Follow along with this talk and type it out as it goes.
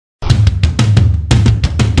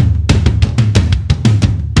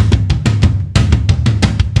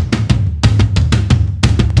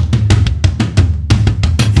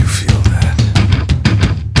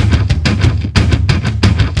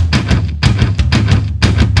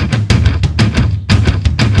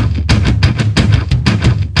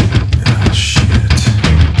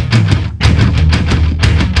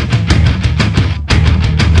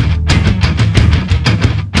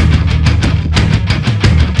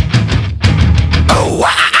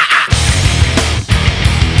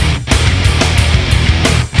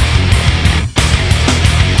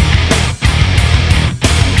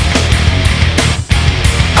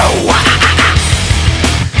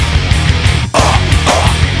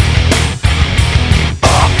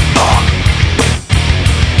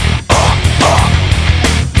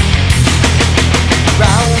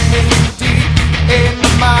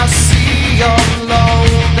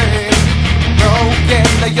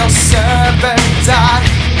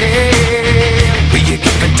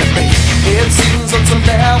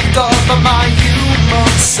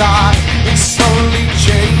inside, it's slowly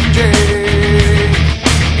changing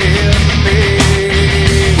in me.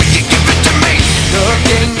 Will you give it to me?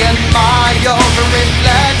 Looking at my own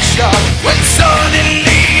reflection, When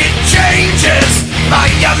suddenly it changes,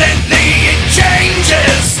 violently it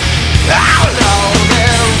changes. Oh no,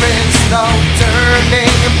 there is no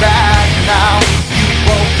turning back now. You've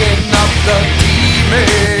woken up the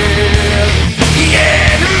demon.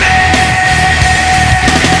 yeah, me.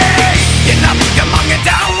 Get up, come on, get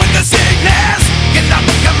down with the sickness. Get up,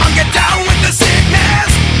 come on, get down with the sickness.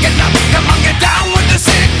 Get up, come on, get down with the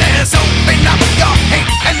sickness. Open up your hate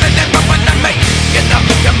and let it run with me. Get up,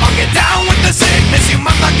 come on, get down with the sickness. You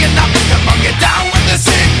mother, get up, come on, get down with the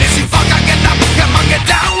sickness. You fucker, get up, come on, get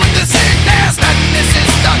down with the sickness. And this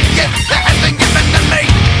is the gift that has been given to me.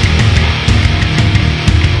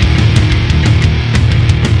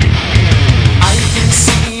 I can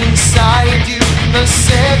see inside you, the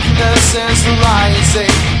sickness is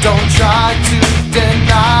rising. Don't try to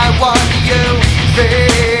deny what